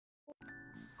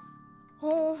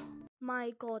Oh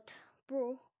my god,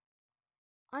 bro.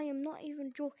 I am not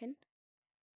even joking.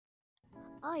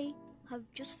 I have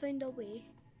just found a way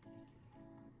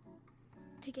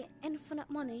to get infinite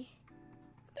money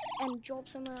in Job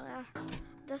Simulator.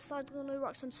 This side only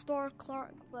works in store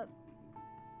clerk, but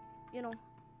you know,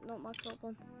 not my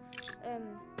problem.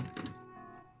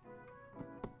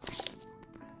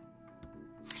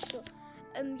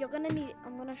 You're gonna need.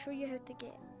 I'm gonna show you how to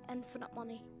get infinite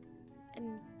money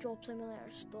in Job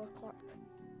Simulator store clerk.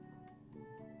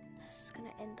 This is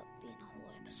gonna end up being a whole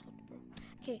episode, bro.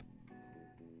 Okay.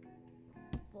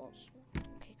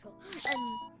 Okay, cool.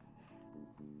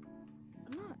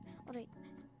 Alright.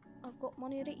 I've got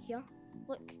money right here.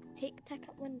 Look, take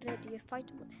ticket when ready.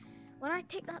 When I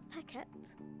take that ticket,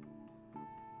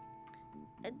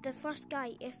 the first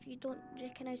guy, if you don't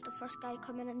recognise the first guy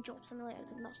coming in Job Simulator,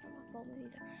 then that's not my problem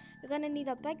either. You're gonna need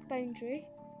a big boundary.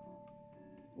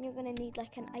 And you're gonna need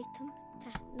like an item.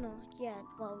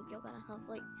 You're gonna have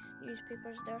like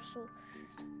newspapers there, so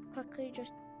quickly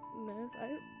just move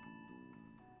out.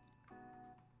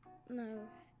 Now,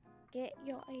 get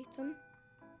your item.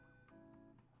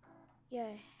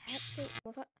 Yeah, hit it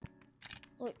with it.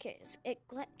 Look, it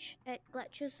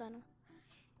glitches, I know.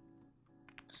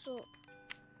 So,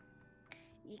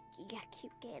 you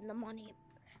keep getting the money.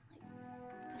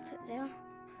 Like, put it there,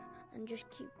 and just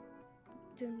keep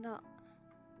doing that.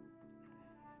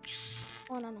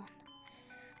 On and on.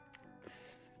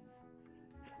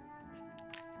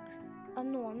 I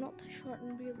know I'm not that short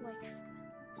in real life.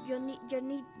 You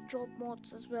need job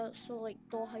mods as well, so like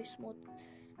dollhouse mod.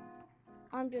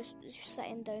 I'm just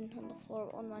sitting down on the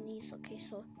floor on my knees, okay,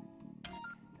 so.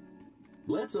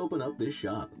 Let's open up this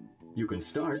shop. You can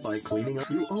start by cleaning up.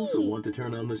 You also want to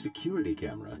turn on the security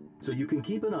camera, so you can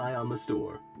keep an eye on the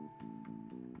store.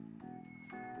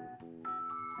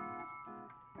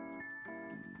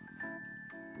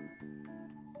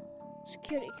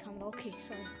 Security camera, okay,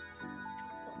 sorry.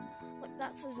 Look,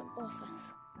 that's his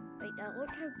office. Right there,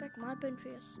 look how big my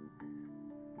boundary is.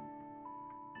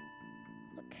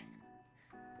 Look,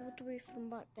 all the way from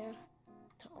back there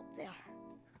to up there.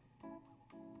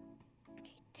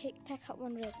 Okay, take ticket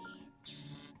when ready.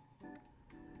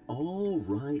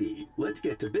 Alrighty, let's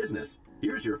get to business.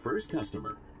 Here's your first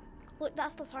customer. Look,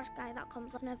 that's the first guy that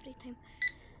comes in every time.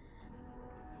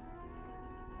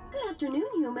 Good afternoon,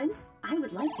 human. I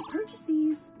would like to purchase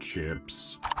these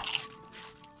chips.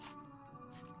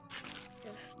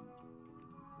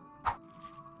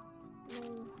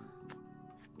 No.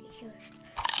 Here.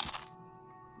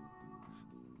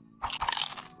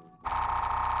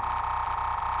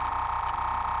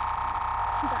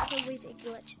 That's a way to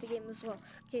glitch the game as well.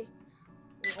 Okay.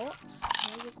 Lots.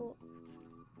 There you go.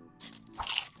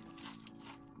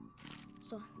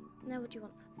 So, now what do you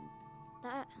want?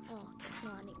 That? Oh,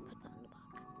 no, I need to put that in the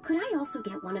back. Could I also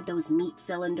get one of those meat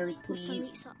cylinders,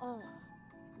 please?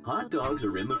 Hot dogs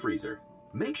are in the freezer.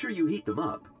 Make sure you heat them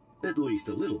up, at least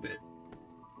a little bit.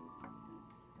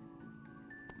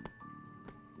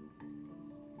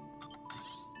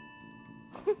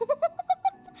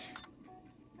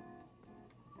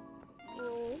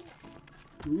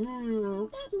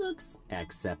 That looks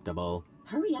acceptable.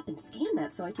 Hurry up and scan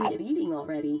that so I can get eating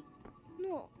already.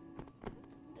 No.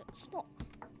 Stop.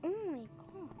 Oh my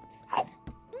god.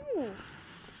 No.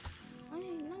 Now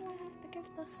I have to give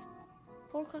this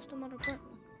poor customer a break.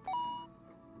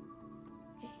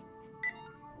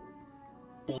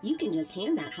 Okay. You can just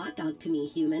hand that hot dog to me,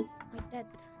 human. I did.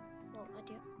 No,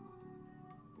 idiot.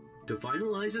 To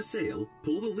finalize a sale,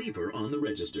 pull the lever on the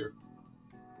register.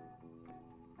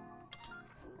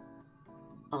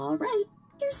 All right,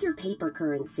 here's your paper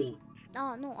currency.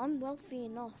 Oh, no, I'm wealthy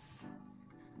enough.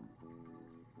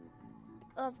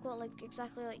 I've got like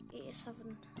exactly like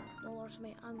 $87,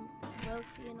 mate. I'm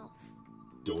wealthy enough.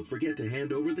 Don't forget to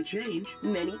hand over the change.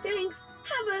 Many thanks.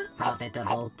 Have a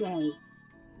profitable day.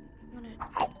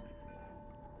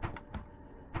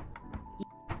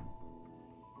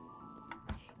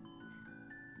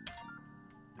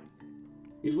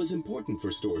 It was important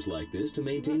for stores like this to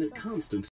maintain a constant